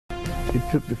It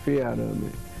took the fear out of me.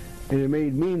 And it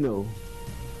made me know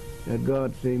that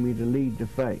God saved me to lead the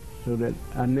fight, so that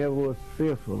I never was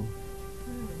fearful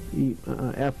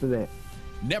after that.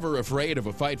 Never afraid of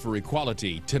a fight for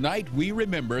equality, tonight we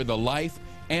remember the life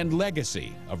and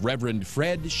legacy of Reverend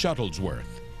Fred Shuttlesworth.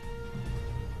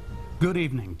 Good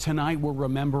evening. Tonight we're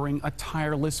remembering a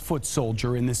tireless foot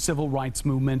soldier in the civil rights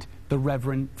movement, the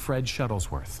Reverend Fred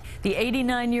Shuttlesworth. The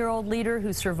 89-year-old leader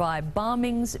who survived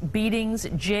bombings, beatings,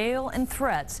 jail, and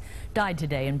threats died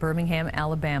today in Birmingham,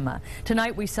 Alabama.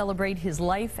 Tonight we celebrate his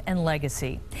life and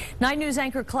legacy. 9 News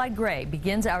anchor Clyde Gray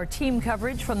begins our team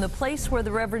coverage from the place where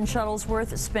the Reverend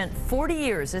Shuttlesworth spent 40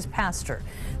 years as pastor,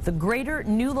 the Greater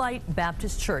New Light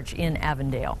Baptist Church in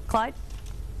Avondale. Clyde?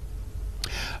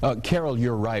 Carol,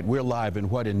 you're right. We're live in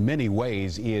what in many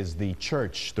ways is the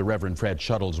church the Reverend Fred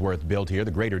Shuttlesworth built here,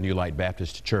 the Greater New Light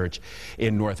Baptist Church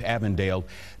in North Avondale.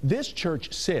 This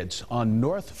church sits on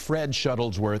North Fred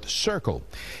Shuttlesworth Circle.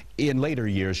 In later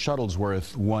years,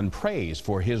 Shuttlesworth won praise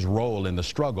for his role in the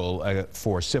struggle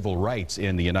for civil rights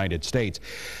in the United States.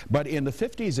 But in the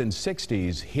 50s and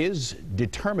 60s, his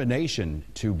determination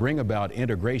to bring about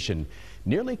integration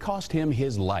nearly cost him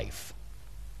his life.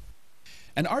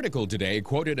 An article today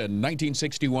quoted a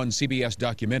 1961 CBS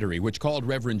documentary which called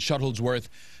Reverend Shuttlesworth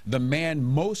the man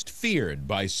most feared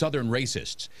by Southern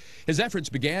racists. His efforts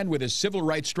began with his civil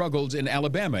rights struggles in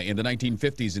Alabama in the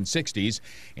 1950s and 60s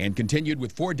and continued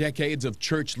with 4 decades of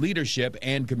church leadership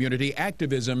and community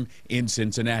activism in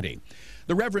Cincinnati.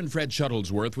 The Reverend Fred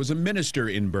Shuttlesworth was a minister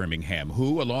in Birmingham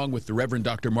who, along with the Reverend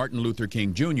Dr. Martin Luther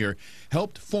King Jr.,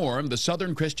 helped form the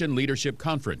Southern Christian Leadership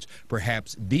Conference,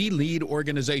 perhaps the lead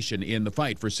organization in the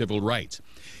fight for civil rights.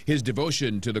 His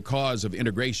devotion to the cause of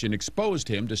integration exposed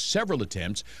him to several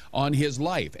attempts on his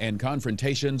life and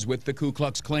confrontations with the Ku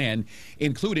Klux Klan,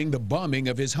 including the bombing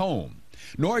of his home.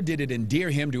 Nor did it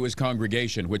endear him to his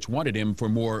congregation, which wanted him for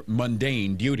more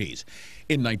mundane duties.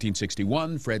 In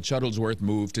 1961, Fred Shuttlesworth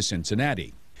moved to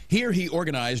Cincinnati. Here he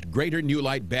organized Greater New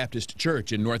Light Baptist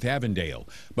Church in North Avondale,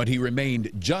 but he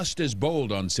remained just as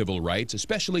bold on civil rights,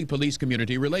 especially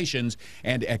police-community relations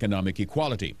and economic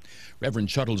equality. Reverend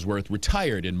Shuttlesworth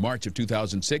retired in March of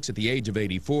 2006 at the age of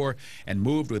 84 and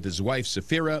moved with his wife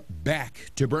Sapphira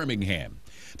back to Birmingham.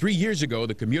 3 years ago,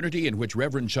 the community in which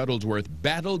Reverend Shuttlesworth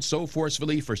battled so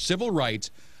forcefully for civil rights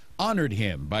honored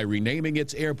him by renaming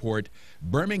its airport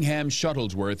Birmingham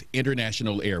Shuttlesworth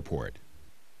International Airport.